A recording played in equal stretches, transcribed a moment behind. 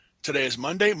Today is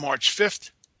Monday, March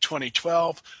 5th,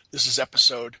 2012. This is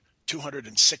episode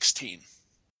 216.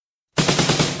 Baby, check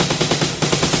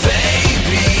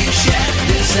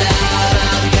this out.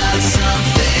 I've got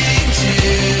something to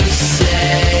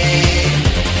say.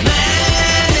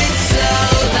 Man, it's so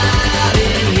loud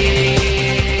in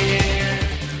here.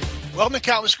 Welcome to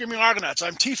Countless Screaming Argonauts.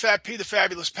 I'm T-Fat-P, the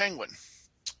Fabulous Penguin.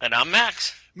 And I'm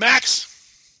Max.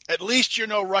 Max, at least you're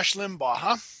no Rush Limbaugh,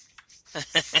 huh?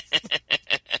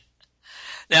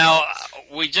 Now,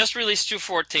 we just released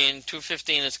 214.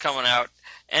 215 is coming out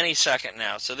any second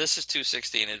now. So this is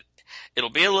 216. It'll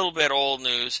be a little bit old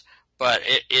news, but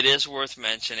it is worth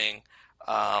mentioning.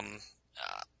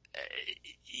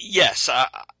 Yes,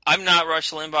 I'm not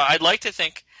Rush Limbaugh. I'd like to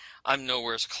think I'm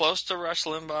nowhere as close to Rush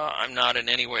Limbaugh. I'm not in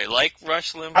any way like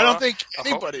Rush Limbaugh. I don't think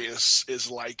anybody is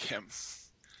like him.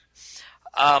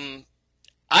 I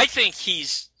think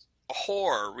he's a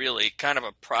whore, really, kind of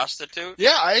a prostitute.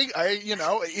 Yeah, I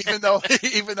even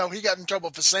though he got in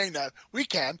trouble for saying that, we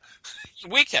can.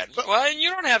 Well, you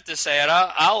don't have to say it.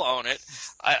 I'll own it.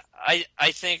 I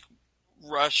think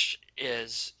Rush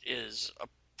is a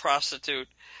prostitute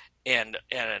and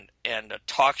a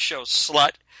talk show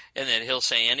slut, and that he'll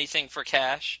say anything for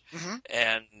cash. Mm-hmm.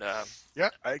 And yeah,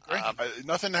 I agree.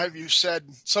 Nothing have you said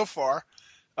so far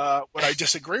what I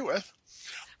disagree with.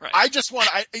 Right. I just want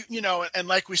and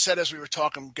like we said as we were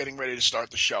talking, getting ready to start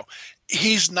the show,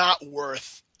 he's not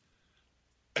worth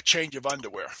a change of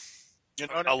underwear. You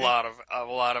know what I mean? A lot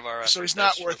of our effort. So he's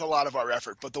not worth a lot of our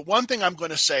effort. But the one thing I'm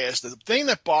going to say is the thing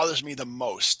that bothers me the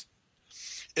most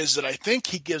is that I think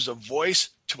he gives a voice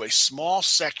to a small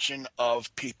section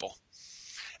of people.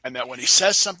 And that when he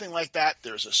says something like that,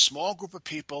 there's a small group of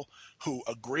people who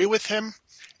agree with him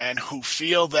and who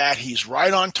feel that he's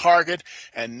right on target,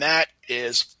 and that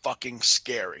is fucking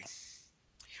scary.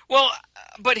 Well,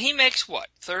 but he makes what,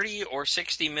 $30 or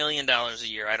 $60 million a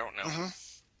year? I don't know. Mm-hmm.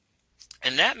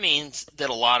 And that means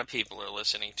that a lot of people are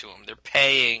listening to him. They're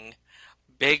paying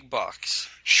big bucks.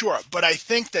 Sure, but I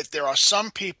think that there are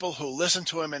some people who listen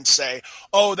to him and say,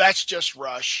 oh, that's just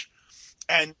Rush,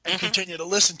 and continue to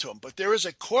listen to him. But there is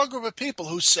a core group of people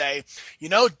who say,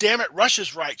 damn it, Rush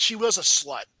is right. She was a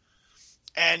slut.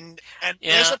 And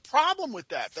there's a problem with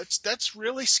that. That's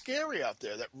really scary out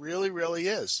there. That really, really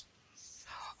is.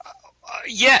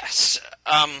 Yes.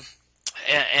 And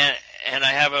I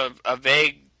have a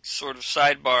vague sort of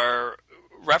sidebar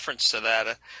reference to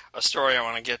that, a story I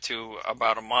want to get to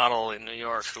about a model in New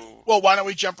York who... Well, why don't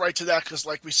we jump right to that? Because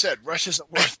like we said, Rush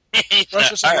isn't worth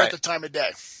the time of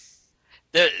day.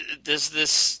 There's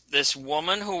this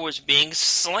woman who was being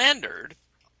slandered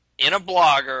in a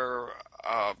blogger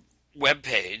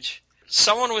webpage.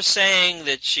 Someone was saying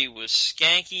that she was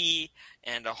skanky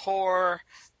and a whore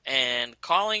and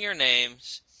calling her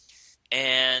names,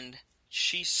 and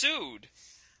she sued,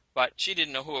 but she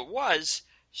didn't know who it was,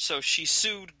 so she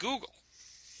sued Google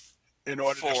in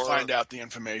order to find out the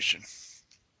information.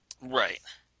 Right.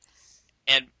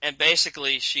 And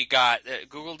basically she got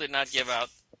Google did not give out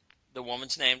the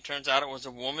woman's name. Turns out it was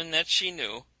a woman that she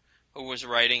knew who was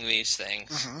writing these things.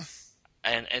 Mm-hmm.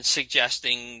 And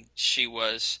suggesting she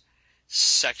was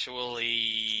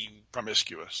sexually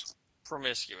promiscuous.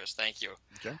 Thank you.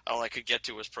 Okay. All I could get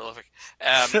to was prolific,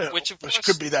 which of course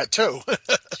could be that too. It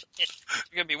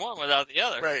could be one without the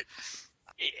other, right?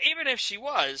 Even if she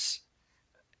was,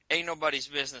 ain't nobody's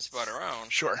business but her own.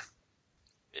 Sure.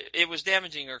 It was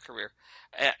damaging her career,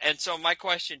 and so my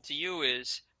question to you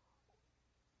is: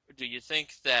 do you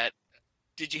think that?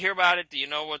 Did you hear about it? Do you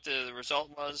know what the result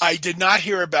was? I did not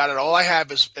hear about it. All I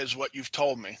have is what you've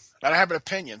told me. And I have an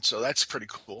opinion, so that's pretty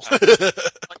cool.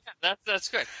 That's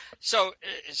good. So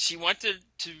she went to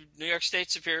New York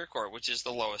State Superior Court, which is the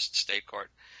lowest state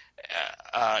court,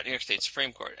 New York State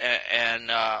Supreme Court, and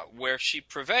where she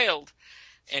prevailed.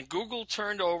 And Google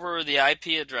turned over the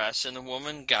IP address, and the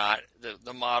woman got,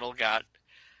 the model got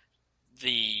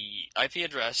the IP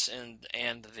address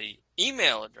and the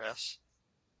email address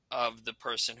of the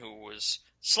person who was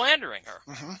slandering her.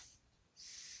 Mm-hmm.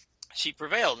 She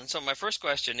prevailed. And so my first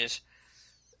question is,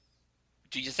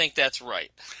 do you think that's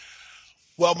right?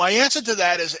 Well, my answer to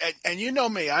that is, and you know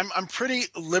me, I'm pretty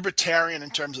libertarian in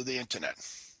terms of the internet.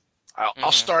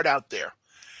 I'll start out there.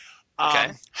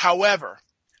 Okay. However,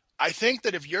 I think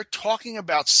that if you're talking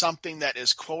about something that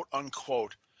is quote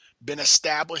unquote been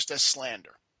established as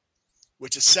slander,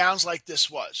 which it sounds like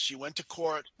this was. She went to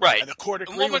court, right? And the court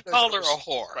agreed. The woman with her called her a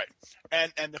whore, right?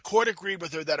 And the court agreed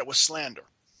with her that it was slander,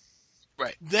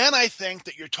 right? Then I think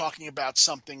that you're talking about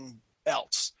something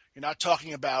else. You're not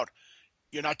talking about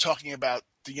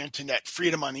the internet,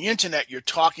 freedom on the internet. You're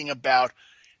talking about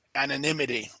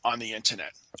anonymity on the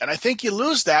internet. And I think you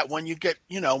lose that when you get,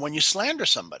 when you slander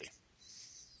somebody.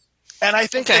 And I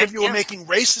think that if you were making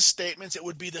racist statements, it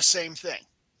would be the same thing.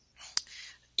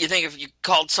 You think if you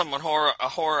called someone a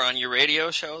whore on your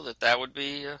radio show, that would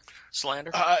be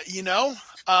slander? Well,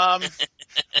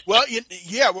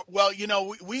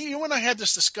 you and I had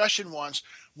this discussion once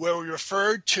where we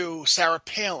referred to Sarah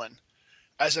Palin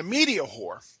as a media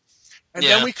whore. And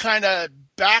then we kind of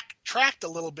backtracked a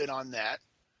little bit on that,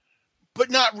 but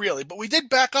not really. But we did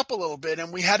back up a little bit,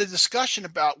 and we had a discussion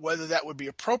about whether that would be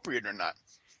appropriate or not.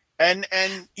 And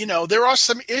there are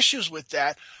some issues with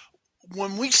that.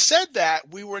 When we said that,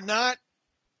 we weren't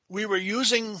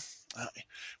using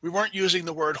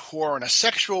the word whore in a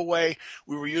sexual way.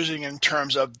 We were using it in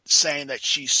terms of saying that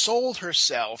she sold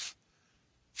herself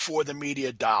for the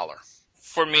media dollar.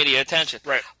 For media attention.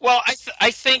 Right. Well, I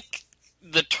think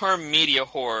the term media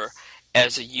whore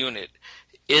as a unit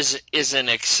is an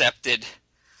accepted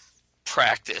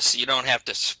practice. You don't have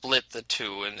to split the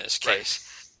two in this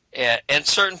case. Right. And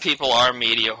certain people are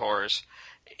media whores.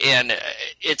 And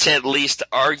it's at least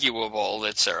arguable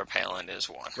that Sarah Palin is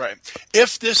one. Right.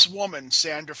 If this woman,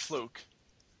 Sandra Fluke,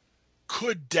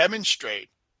 could demonstrate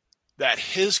that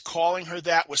his calling her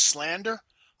that was slander,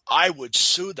 I would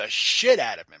sue the shit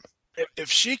out of him.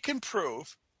 If she can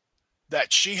prove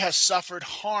that she has suffered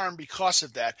harm because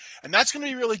of that, and that's going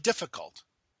to be really difficult.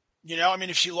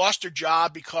 If she lost her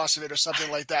job because of it or something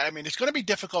like that, it's going to be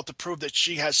difficult to prove that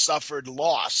she has suffered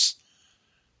loss.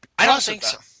 I don't think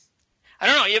so. I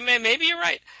don't know. Maybe you're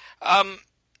right. I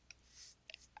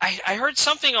heard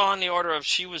something on the order of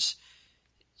she was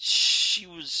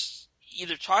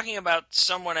either talking about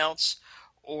someone else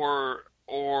or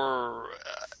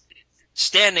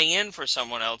standing in for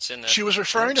someone else in the. She was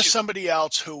referring to somebody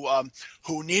else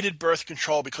who needed birth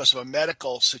control because of a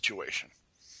medical situation.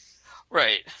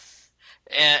 Right,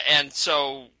 and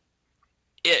so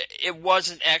it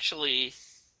wasn't actually.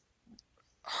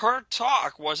 Her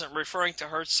talk wasn't referring to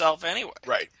herself anyway.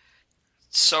 Right.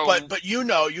 So, but you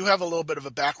have a little bit of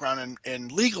a background in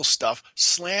legal stuff.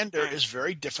 Slander is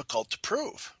very difficult to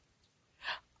prove.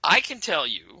 I can tell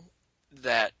you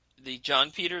that the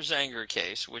John Peter Zenger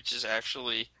case, which is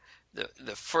actually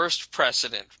the first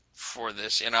precedent for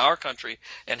this in our country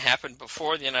and happened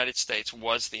before the United States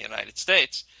was the United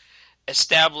States,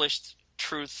 established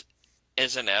truth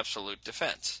as an absolute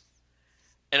defense.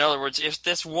 In other words, if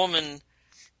this woman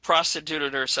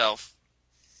prostituted herself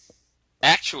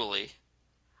actually,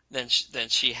 then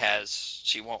she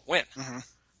won't win. Mm-hmm.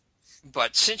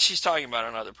 But since she's talking about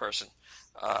another person,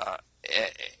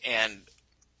 and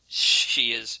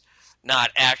she is not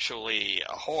actually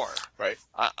a whore, right?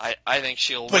 I think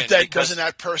she'll win. But then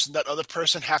doesn't that other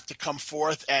person have to come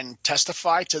forth and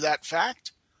testify to that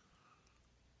fact?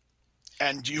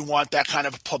 And do you want that kind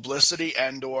of publicity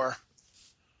and or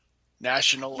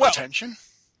national attention?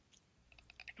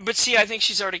 But see, I think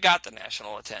she's already got the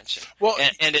national attention. Well,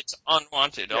 and it's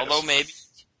unwanted. Yes. Although maybe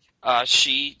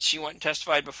she went and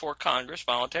testified before Congress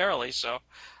voluntarily. So,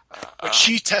 but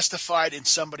she testified in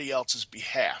somebody else's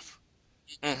behalf,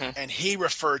 and he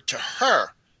referred to her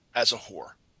as a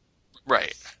whore.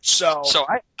 Right. So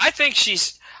I think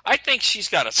she's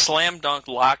got a slam dunk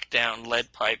lockdown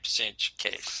lead pipe cinch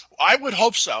case. I would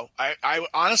hope so. I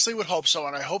honestly would hope so,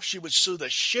 and I hope she would sue the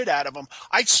shit out of him.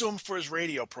 I'd sue him for his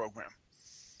radio program.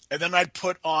 And then I'd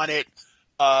put on it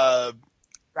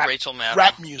Rachel Maddow.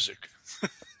 Rap music.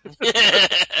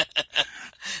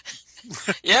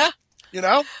 Yeah.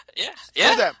 Yeah.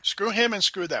 Yeah. Screw him and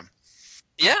screw them.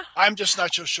 Yeah. I'm just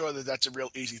not so sure that that's a real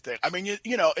easy thing.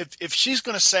 If she's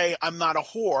going to say I'm not a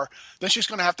whore, then she's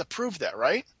going to have to prove that,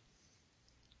 right?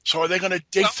 So are they going to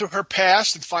dig through her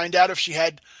past and find out if she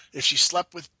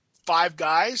slept with 5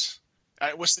 guys?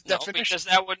 What's the definition? No, because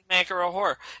that wouldn't make her a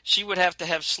whore. She would have to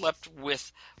have slept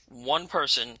with one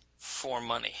person for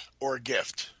money or a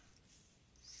gift.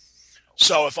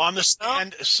 So if on the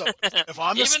stand,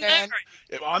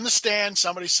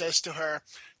 somebody says to her,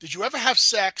 "Did you ever have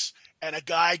sex?" and a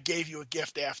guy gave you a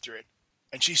gift after it,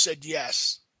 and she said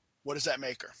yes, what does that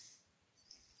make her?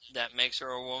 That makes her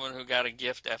a woman who got a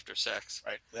gift after sex.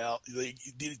 Right. Well,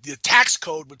 the tax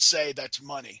code would say that's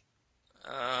money.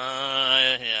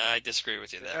 Yeah, I disagree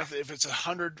with you there. If it's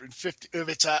 $150, if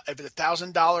it's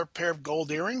 $1,000 pair of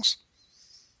gold earrings,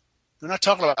 we're not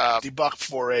talking about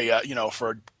 $50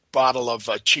 for a bottle of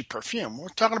cheap perfume. We're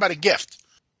talking about a gift.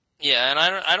 Yeah, and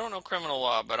I don't know criminal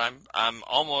law, but I'm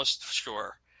almost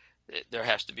sure that there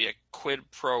has to be a quid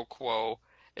pro quo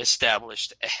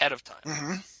established ahead of time.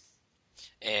 Mm-hmm.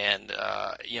 And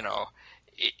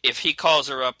if he calls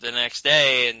her up the next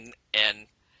day and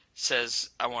says,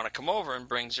 I want to come over, and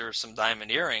brings her some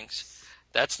diamond earrings,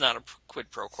 that's not a quid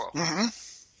pro quo. Mm-hmm.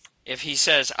 If he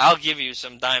says, I'll give you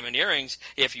some diamond earrings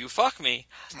if you fuck me,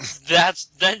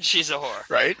 then she's a whore.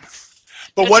 Right.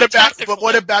 But what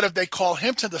about if they call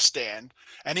him to the stand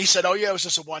and he said, "Oh yeah, it was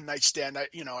just a one night stand.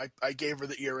 I gave her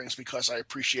the earrings because I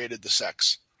appreciated the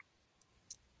sex."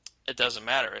 It doesn't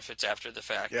matter if it's after the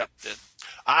fact. Yep.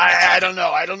 I don't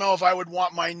know. I don't know if I would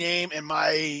want my name and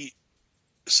my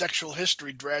sexual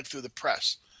history dragged through the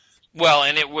press. Well,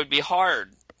 and it would be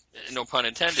hard, no pun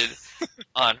intended,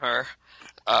 on her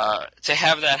to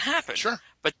have that happen. Sure.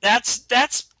 But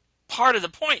that's part of the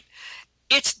point.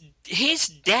 He's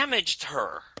damaged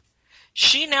her.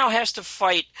 She now has to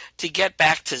fight to get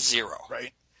back to zero.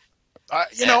 Right.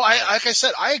 Like I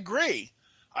said, I agree.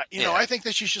 I think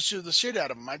that she should sue the shit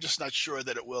out of him. I'm just not sure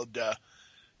that it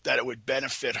would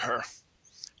benefit her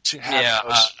to have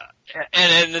those.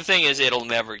 And the thing is, it'll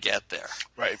never get there.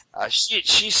 Right.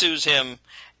 She sues him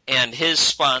and his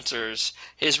sponsors,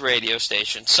 his radio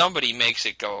station. Somebody makes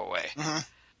it go away. Mm-hmm.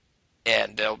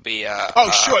 And there'll be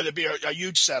there'll be a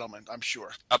huge settlement, I'm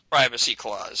sure. A privacy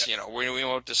clause. Yep. We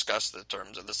won't discuss the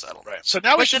terms of the settlement. Right. So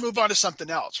now we should move on to something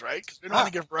else, right? Because we don't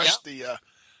want to give Rush the...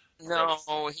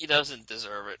 No, he doesn't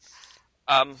deserve it.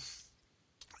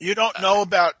 You don't know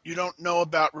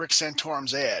about Rick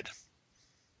Santorum's ad.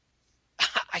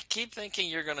 I keep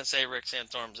thinking you're going to say Rick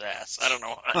Santorum's ass. I don't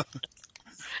know why.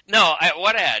 No,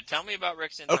 what ad? Tell me about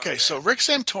Rick Santorum. Okay, so Rick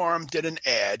Santorum did an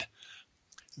ad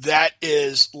that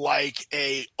is like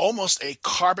almost a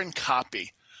carbon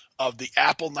copy of the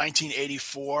Apple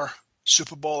 1984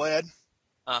 Super Bowl ad.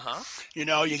 Uh-huh.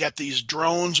 You got these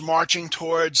drones marching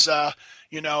towards,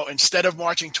 instead of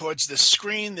marching towards the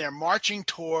screen, they're marching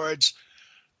towards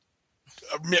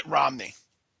Mitt Romney.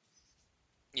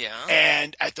 Yeah.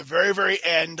 And at the very, very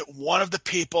end, one of the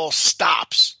people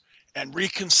stops and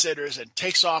reconsiders and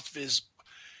takes off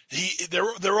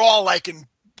they're all like in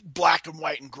black and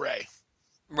white and gray.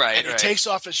 Right. And he takes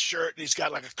off his shirt and he's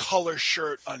got like a color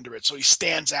shirt under it. So he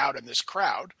stands out in this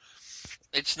crowd.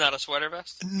 It's not a sweater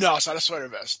vest? No, it's not a sweater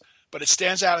vest, but it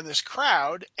stands out in this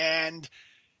crowd. And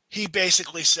he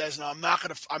basically says, "No, I'm not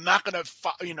going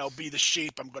to be the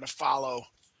sheep. I'm going to follow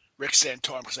Rick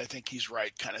Santorum because I think he's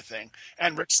right," kind of thing.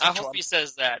 And Rick Santorum, I hope he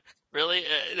says that. Really?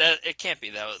 It can't be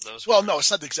those words. Well, no,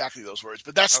 it's not exactly those words,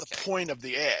 but that's the point of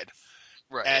the ad.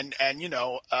 Right. And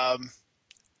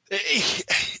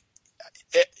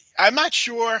I'm not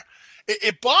sure.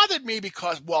 It bothered me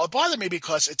because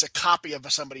it's a copy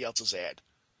of somebody else's ad.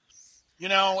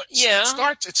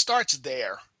 It starts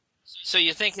there. So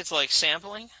you think it's like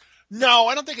sampling? No,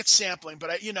 I don't think it's sampling, but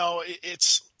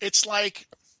it's like,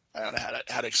 I don't know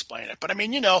how to explain it. But I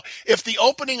mean, if the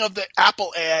opening of the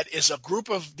Apple ad is a group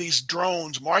of these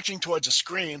drones marching towards a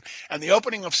screen, and the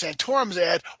opening of Santorum's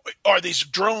ad are these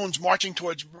drones marching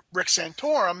towards Rick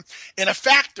Santorum in a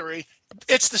factory,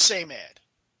 it's the same ad.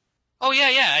 Oh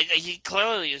yeah. He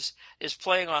clearly is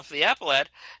playing off the Apple ad,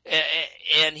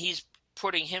 and he's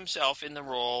putting himself in the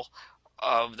role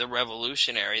of the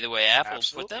revolutionary, the way Apple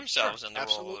put themselves in the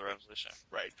role of the revolutionary.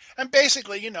 Right. And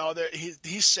basically,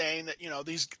 he's saying that,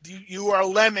 you are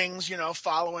lemmings,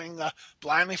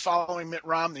 blindly following Mitt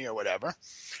Romney or whatever.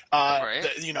 Right.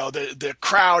 The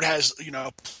crowd has,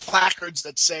 placards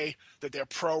that say that they're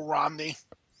pro-Romney,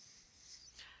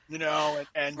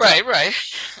 and Right.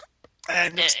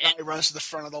 And this guy runs to the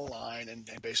front of the line and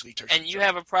basically turns. And you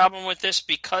have a problem with this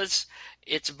because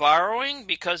it's borrowing,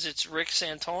 because it's Rick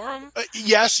Santorum?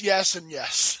 Yes, and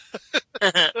yes.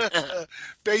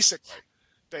 Basically,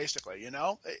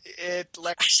 it.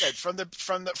 Like I said,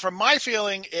 from my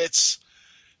feeling, it's.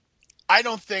 I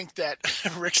don't think that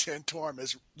Rick Santorum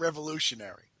is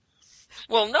revolutionary.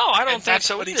 Well, no, I don't think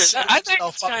so either. I think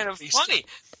it's kind of funny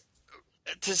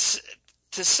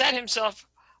to set himself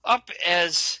up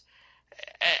as.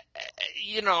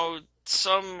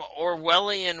 Some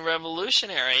Orwellian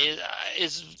revolutionary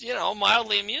is,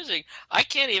 mildly amusing. I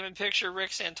can't even picture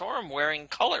Rick Santorum wearing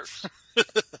colors.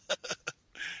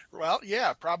 Well,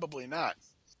 yeah, probably not.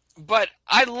 But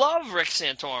I love Rick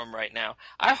Santorum right now.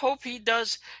 I hope he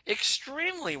does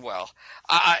extremely well.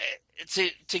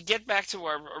 To get back to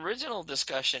our original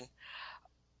discussion,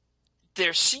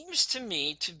 there seems to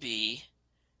me to be,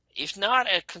 if not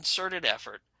a concerted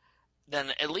effort,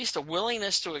 then at least a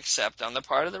willingness to accept on the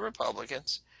part of the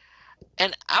Republicans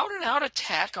an out-and-out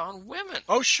attack on women.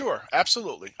 Oh, sure.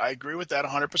 Absolutely. I agree with that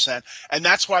 100%. And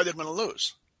that's why they're going to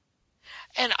lose.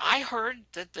 And I heard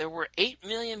that there were 8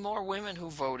 million more women who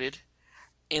voted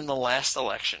in the last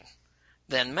election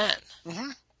than men.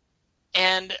 Mm-hmm.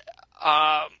 And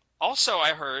also I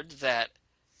heard that,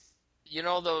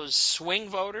 those swing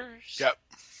voters? Yep.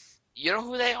 You know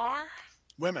who they are?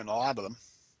 Women, a lot of them.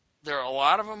 There are a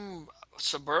lot of them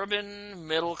suburban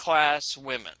middle class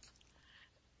women.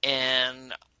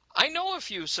 And I know a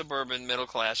few suburban middle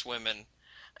class women,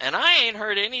 and I ain't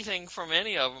heard anything from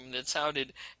any of them that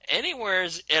sounded anywhere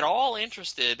at all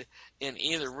interested in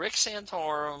either Rick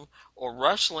Santorum or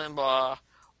Rush Limbaugh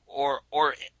or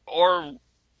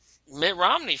Mitt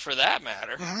Romney for that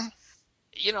matter. Mm-hmm.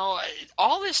 You know,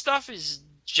 all this stuff is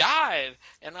jive,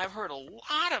 and I've heard a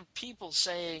lot of people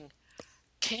saying,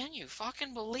 "Can you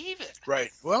fucking believe it?" Right.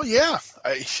 Well, yeah.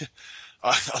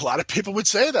 A lot of people would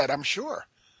say that, I'm sure.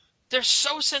 They're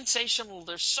so sensational.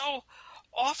 They're so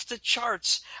off the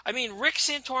charts. I mean, Rick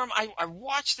Santorum, I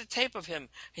watched the tape of him,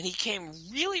 and he came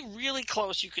really, really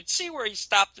close. You could see where he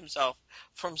stopped himself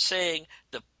from saying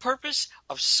the purpose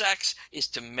of sex is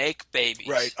to make babies.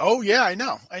 Right. Oh, yeah, I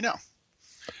know.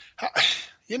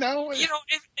 You know,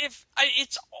 if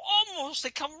it's almost, they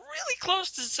come really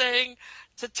close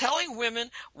to telling women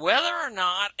whether or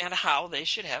not and how they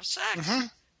should have sex. Mm-hmm.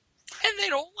 And they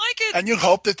don't like it. And you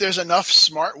hope that there's enough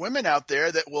smart women out there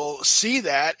that will see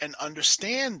that and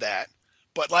understand that.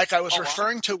 But like I was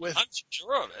referring to with... I'm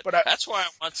sure of it. But that's why I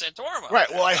want Santorum out Right.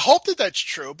 there. Well, I hope that that's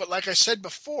true. But like I said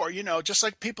before, you know, just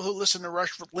like people who listen to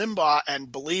Rush Limbaugh and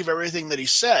believe everything that he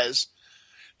says,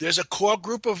 there's a core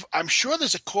group of... I'm sure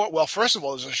there's a core... Well, first of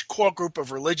all, there's a core group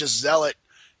of religious zealot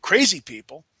crazy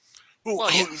people who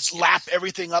lap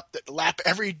everything up, lap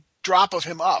every drop of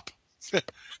him up.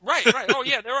 Right. Oh,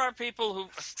 yeah, there are people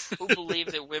who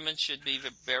believe that women should be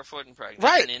barefoot and pregnant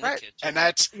Right, and in right. the kitchen. And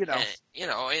that's,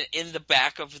 in the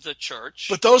back of the church.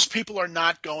 But those people are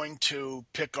not going to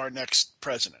pick our next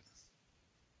president.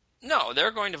 No,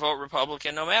 they're going to vote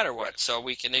Republican no matter what, so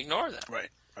we can ignore them. Right.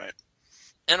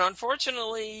 And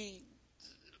unfortunately,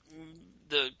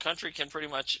 the country can pretty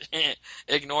much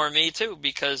ignore me too,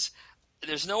 because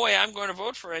there's no way I'm going to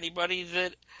vote for anybody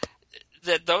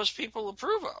that those people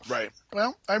approve of. Right.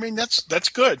 Well, I mean, that's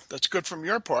good. That's good from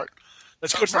your part.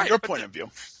 That's good from your point of view.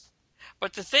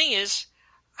 But the thing is,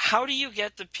 how do you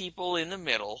get the people in the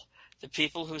middle, the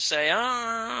people who say,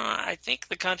 I think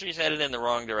the country's headed in the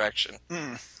wrong direction,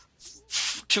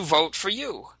 to vote for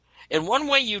you? And one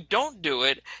way you don't do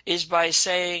it is by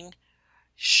saying,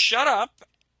 shut up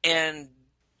and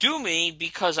do me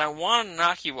because I want to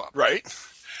knock you up. Right.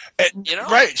 And,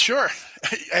 right, sure.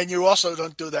 And you also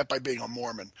don't do that by being a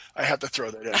Mormon. I have to throw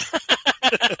that in.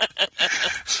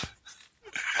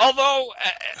 Although,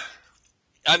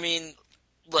 I mean,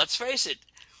 let's face it,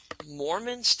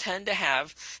 Mormons tend to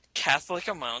have Catholic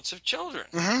amounts of children.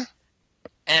 Mm-hmm.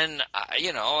 And,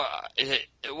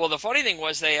 the funny thing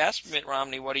was they asked Mitt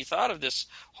Romney what he thought of this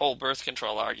whole birth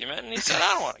control argument, and he said,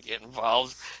 I don't want to get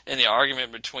involved in the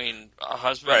argument between a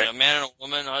husband, a man and a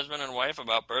woman, husband and wife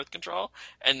about birth control.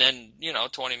 And then,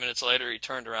 20 minutes later, he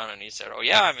turned around and he said, oh,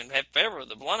 yeah, I'm in favor of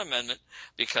the Blunt Amendment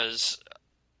because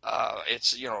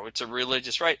it's a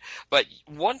religious right. But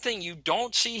one thing you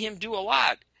don't see him do a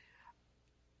lot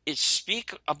is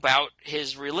speak about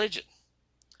his religion.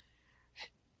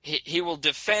 He will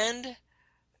defend,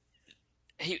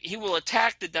 he will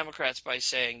attack the Democrats by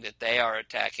saying that they are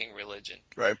attacking religion.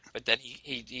 Right. But then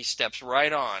he steps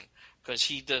right on because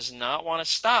he does not want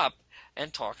to stop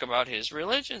and talk about his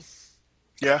religion.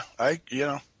 Yeah,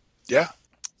 yeah.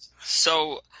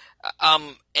 So,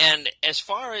 and as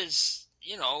far as,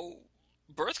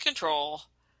 birth control,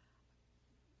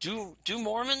 do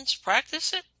Mormons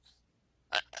practice it?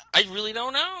 I really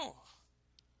don't know.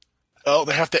 Oh,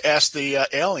 they have to ask the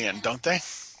alien, don't they?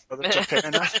 Whether it's okay or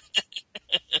not.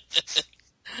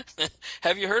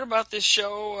 Have you heard about this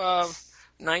show,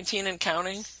 19 and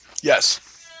Counting? Yes.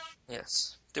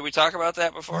 Did we talk about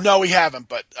that before? No, we haven't,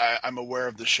 but I'm aware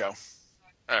of the show.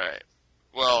 All right.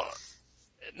 Well,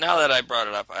 now that I brought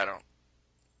it up, I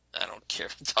don't care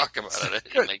to talk about it.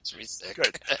 It makes me sick.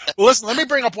 Good. Well, listen, let me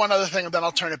bring up one other thing, and then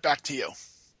I'll turn it back to you.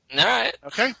 All right.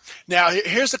 Okay? Now,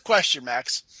 here's the question,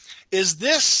 Max. Is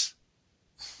this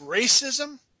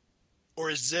racism or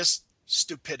is this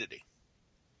stupidity?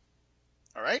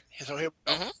 All right? So here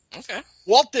we go. Mm-hmm. Okay.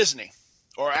 Walt Disney,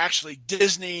 or actually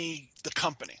Disney, the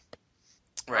company,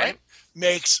 right,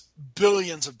 makes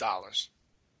billions of dollars.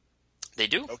 They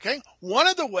do. Okay? One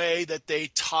of the way that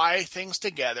they tie things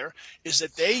together is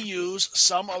that they use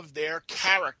some of their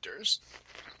characters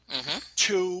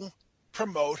to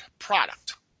promote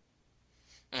product.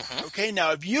 Mm-hmm. Okay,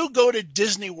 now if you go to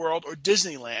Disney World or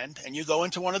Disneyland and you go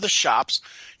into one of the shops,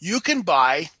 you can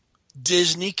buy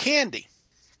Disney candy.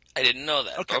 I didn't know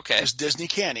that. Okay. There's Disney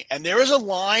candy. And there is a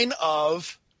line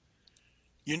of...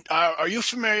 are you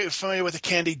familiar with the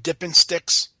candy Dippin'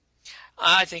 Sticks?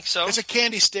 I think so. It's a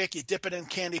candy stick. You dip it in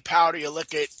candy powder. You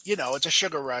lick it. You know, it's a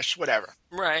sugar rush, whatever.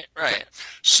 Right.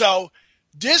 So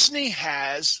Disney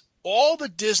has all the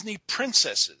Disney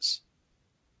princesses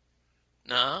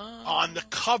No. on the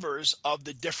covers of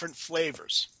the different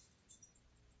flavors.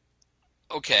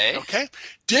 Okay. Okay?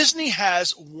 Disney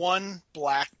has one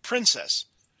black princess.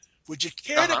 Would you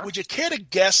care to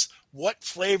guess what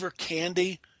flavor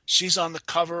candy she's on the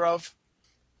cover of?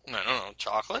 I don't know.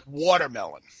 Chocolate?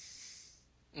 Watermelon.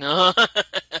 No.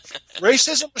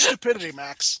 Racism or stupidity,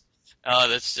 Max? Oh,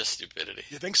 that's just stupidity.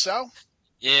 You think so?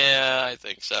 Yeah, I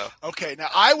think so. Okay, now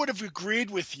I would have agreed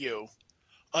with you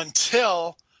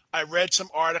until I read some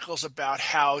articles about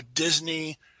how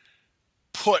Disney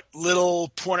put little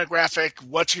pornographic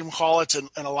whatchamacallits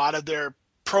in a lot of their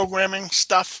programming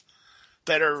stuff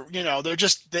that are, you know, they're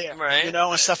just there, Right. you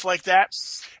know, and stuff like that.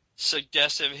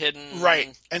 Suggestive, hidden.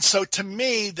 Right. And so to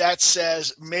me, that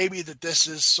says maybe that this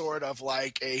is sort of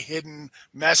like a hidden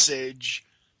message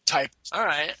type. All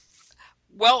right.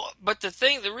 Well, but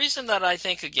the reason that I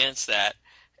think against that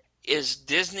is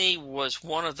Disney was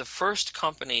one of the first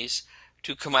companies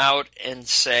to come out and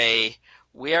say,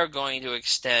 we are going to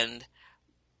extend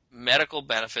medical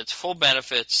benefits, full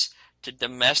benefits to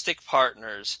domestic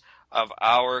partners of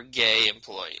our gay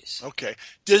employees. Okay.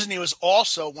 Disney was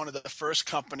also one of the first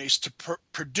companies to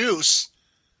produce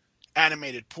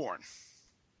animated porn.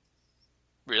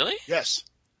 Really? Yes.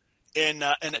 In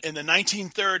the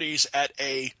 1930s at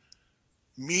a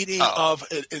meeting of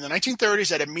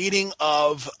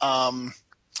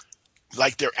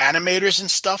like their animators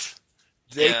and stuff,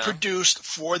 they produced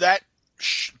for that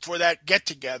get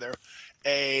together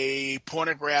a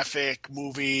pornographic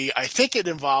movie. I think it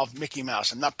involved Mickey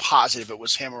Mouse. I'm not positive it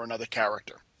was him or another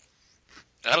character.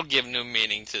 That'll give new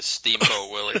meaning to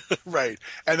Steamboat Willie. Right.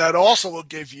 And that also will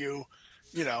give you,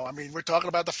 you know, I mean, we're talking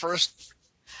about the first,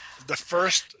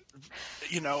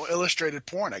 you know, illustrated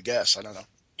porn, I guess. I don't know.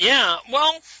 Yeah,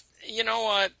 well, you know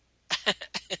what?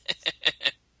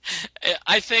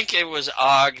 I think it was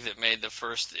Og that made the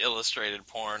first illustrated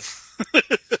porn.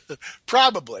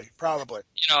 Probably.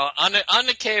 You know, on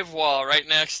the cave wall, right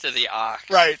next to the ox.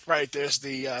 Right. There's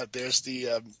the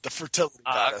fertility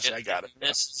goddess. I got it.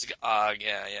 Mrs. Og,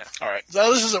 yeah. All right.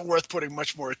 So this isn't worth putting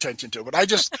much more attention to, but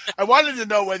I wanted to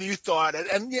know whether you thought it,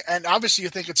 and obviously you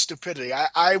think it's stupidity.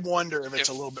 I wonder if it's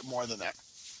a little bit more than that.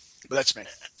 But that's me.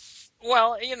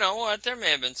 Well, you know what? There may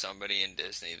have been somebody in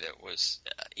Disney that was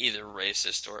either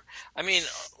racist or, I mean,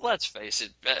 let's face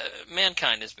it,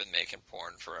 mankind has been making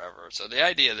porn forever. So the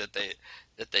idea that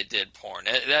they did porn,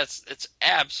 it's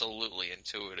absolutely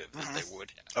intuitive that they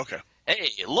would have. Okay.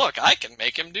 Hey, look, I can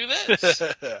make him do this.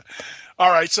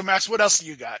 All right. So Max, what else do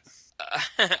you got?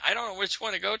 I don't know which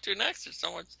one to go to next. It's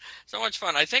so much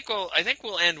fun. I think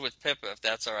we'll end with Pippa if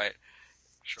that's all right.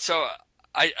 Sure. So.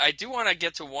 I do want to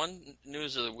get to one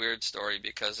news of the weird story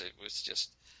because it was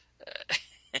just,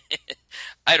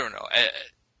 I don't know.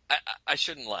 I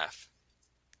shouldn't laugh.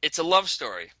 It's a love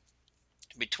story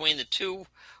between the two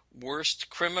worst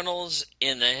criminals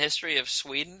in the history of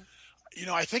Sweden. You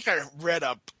know, I think I read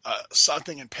up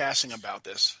something in passing about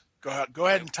this. Go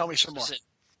ahead and tell me some more.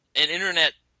 An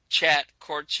internet chat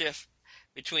courtship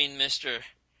between Mr.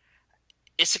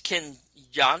 Isaacin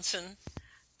Jansson,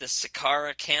 the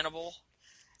Sakara cannibal,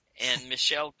 and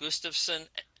Michelle Gustafson.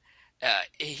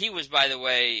 He was, by the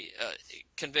way,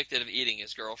 convicted of eating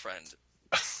his girlfriend,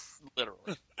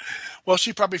 literally. Well,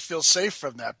 she probably feels safe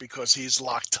from that because he's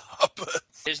locked up.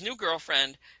 His new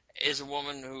girlfriend is a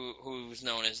woman who's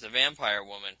known as the Vampire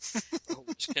Woman, who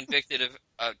was convicted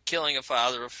of killing a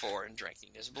father of 4 and drinking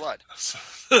his blood.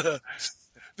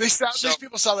 These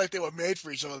people sound like they were made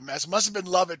for each other, man. It must have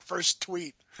been love at first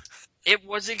tweet. It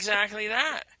was exactly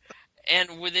that.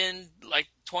 And within like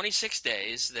 26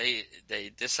 days, they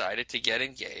decided to get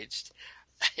engaged.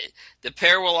 The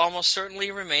pair will almost certainly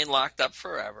remain locked up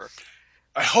forever.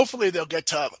 Hopefully they'll get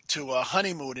to a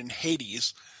honeymoon in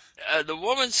Hades. The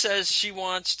woman says she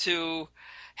wants to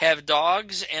have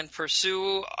dogs and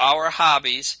pursue our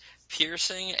hobbies,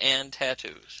 piercing and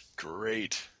tattoos.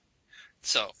 Great.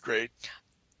 So great.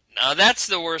 Now that's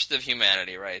the worst of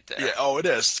humanity, right there. Yeah. Oh, it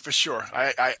is for sure.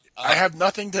 I have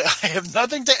nothing to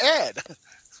add.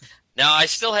 Now I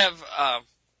still have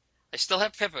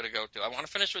Pippa to go to. I want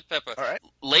to finish with Pippa. All right.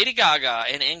 Lady Gaga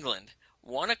in England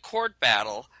won a court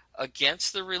battle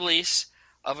against the release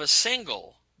of a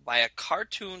single by a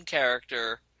cartoon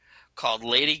character called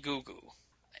Lady Gugu.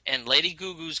 And Lady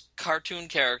Gugu's cartoon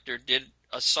character did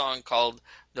a song called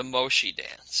The Moshi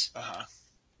Dance. Uh-huh.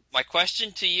 My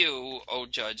question to you, oh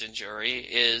judge and jury,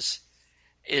 is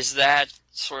that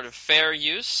sort of fair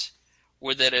use?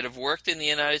 Would that it have worked in the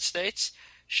United States?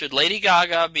 should Lady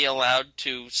Gaga be allowed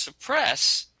to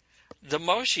suppress the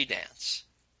Moshi dance?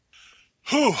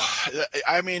 Whew.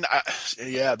 I mean,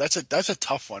 yeah, that's a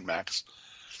tough one, Max.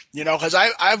 You know, because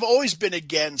I've always been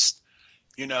against,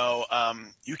 you know,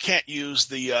 you can't use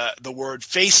the word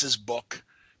faces book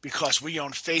because we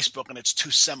own Facebook and it's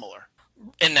too similar.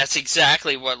 And that's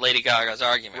exactly what Lady Gaga's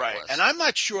argument Right. was. And I'm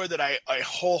not sure that I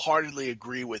wholeheartedly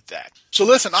agree with that. So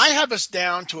listen, I have us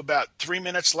down to about 3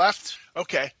 minutes left.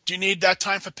 Okay. Do you need that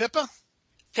time for Pippa?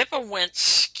 Pippa went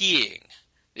skiing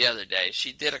the other day.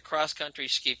 She did a cross-country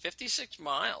ski, 56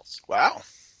 miles. Wow.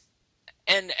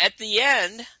 And at the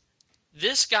end,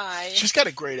 this guy... She's got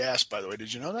a great ass, by the way.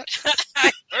 Did you know that?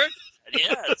 I heard that,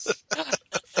 yes.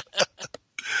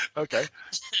 Okay.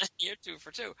 You're 2 for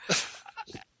 2.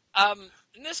 And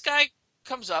this guy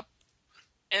comes up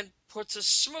and puts a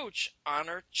smooch on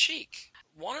her cheek.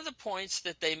 One of the points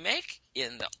that they make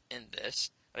in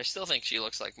this, I still think she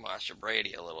looks like Masha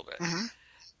Brady a little bit,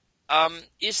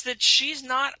 is that she's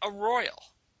not a royal,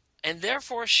 and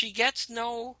therefore she gets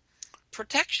no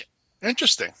protection.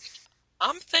 Interesting.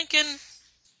 I'm thinking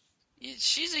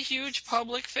she's a huge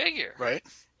public figure, Right.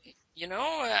 you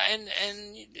know, and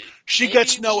She maybe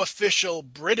gets no official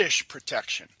British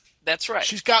protection. That's right.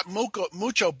 She's got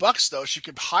mucho bucks, though. She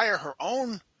could hire her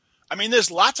own. I mean, there's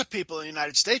lots of people in the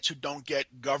United States who don't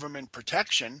get government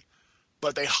protection,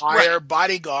 but they hire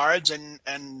bodyguards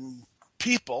and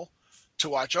people to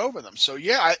watch over them. So,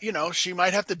 yeah, she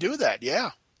might have to do that,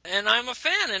 yeah. And I'm a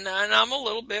fan, and I'm a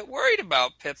little bit worried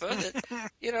about Pippa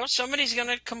that, somebody's going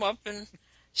to come up and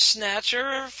snatch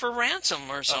her for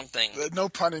ransom or something. No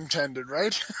pun intended,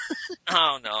 right?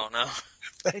 Oh, no.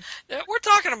 We're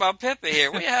talking about Pippa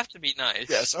here. We have to be nice.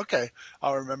 Yes, okay.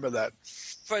 I'll remember that.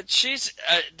 But she's,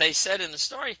 they said in the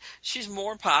story, she's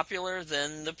more popular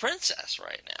than the princess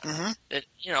right now. Mm-hmm. That,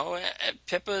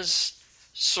 Pippa's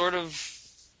sort of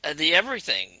the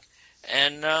everything.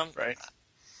 And, right.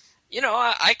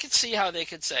 I could see how they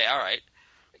could say, all right,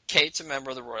 Kate's a member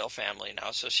of the royal family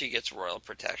now, so she gets royal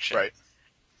protection. Right.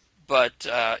 But,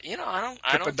 I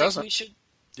don't think we should.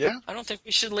 Yeah. I don't think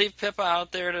we should leave Pippa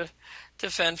out there to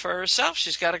fend for herself.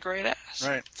 She's got a great ass.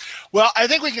 Right. Well, I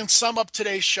think we can sum up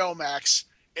today's show, Max,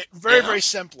 very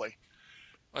simply.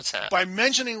 What's that? By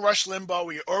mentioning Rush Limbaugh,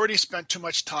 we already spent too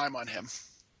much time on him.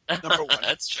 Number one.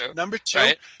 That's true. Number two,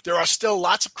 right? There are still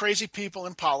lots of crazy people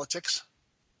in politics.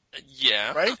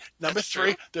 Yeah. Right? Number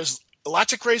three, true. There's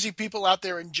lots of crazy people out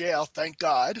there in jail, thank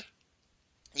God.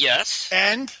 Yes.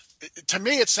 And to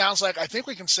me, it sounds like I think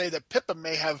we can say that Pippa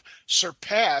may have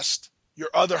surpassed your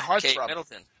other heartthrob. Kate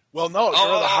Middleton. Well, no, your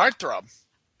other heartthrob.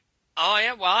 Oh,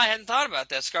 yeah. Well, I hadn't thought about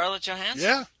that. Scarlett Johansson?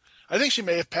 Yeah. I think she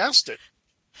may have passed it.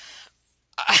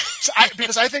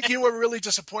 Because I think you were really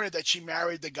disappointed that she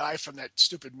married the guy from that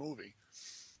stupid movie.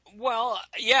 Well,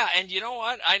 yeah, and you know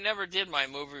what? I never did my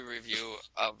movie review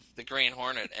of The Green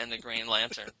Hornet and The Green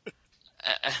Lantern.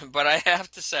 But I have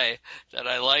to say that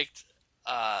I liked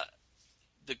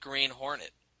The Green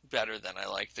Hornet better than I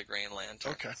liked The Green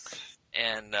Lantern. Okay.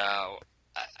 And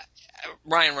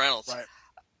Ryan Reynolds, right.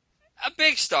 A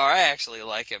big star. I actually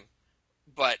like him.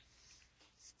 But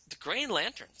The Green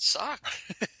Lantern sucked.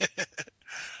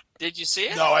 Did you see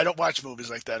it? No, I don't watch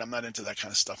movies like that. I'm not into that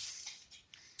kind of stuff.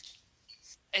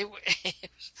 It was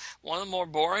one of the more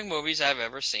boring movies I've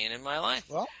ever seen in my life.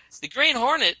 Well, The Green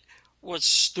Hornet was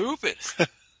stupid.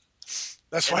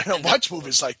 That's why I don't watch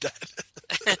movies like that.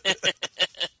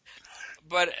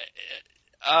 But,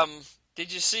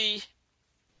 did you see?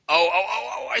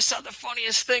 Oh! I saw the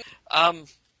funniest thing.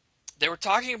 They were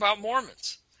talking about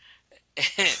Mormons,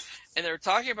 and they were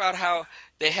talking about how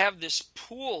they have this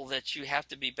pool that you have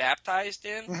to be baptized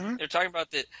in. Mm-hmm. They're talking about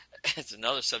it's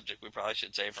another subject we probably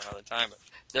should save for another time.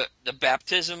 But the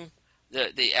baptism,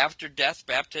 the after death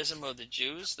baptism of the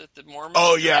Jews that the Mormons.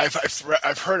 Oh yeah,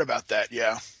 I've heard about that.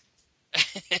 Yeah.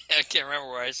 I can't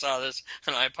remember where I saw this,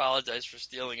 and I apologize for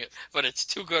stealing it, but it's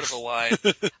too good of a line.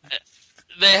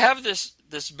 They have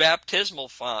this baptismal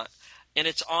font, and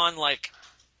it's on like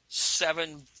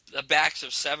the backs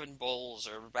of 7 bulls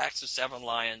or backs of 7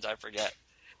 lions, I forget.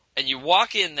 And you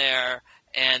walk in there,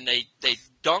 and they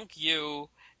dunk you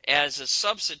as a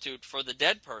substitute for the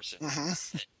dead person.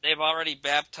 Mm-hmm. They've already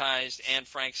baptized Anne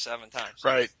Frank 7 times.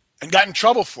 Right. And got in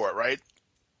trouble for it, right?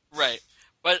 Right.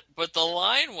 But the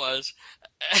line was,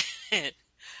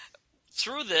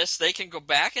 through this, they can go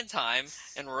back in time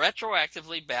and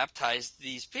retroactively baptize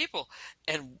these people.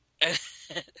 And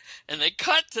they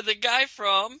cut to the guy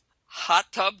from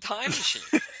Hot Tub Time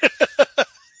Machine.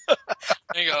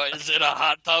 They go, is it a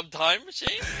hot tub time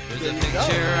machine? There's a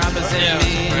picture opposite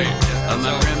me of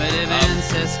my primitive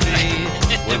ancestry,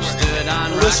 which stood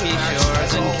on rocky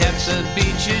shores and kept the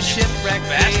beach is shipwreck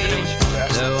free.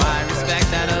 Though I respect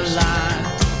that a lot,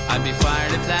 I'd be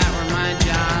fired if that were my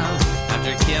job.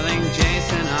 After killing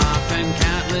Jason off and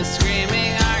countless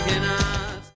screaming Argonauts.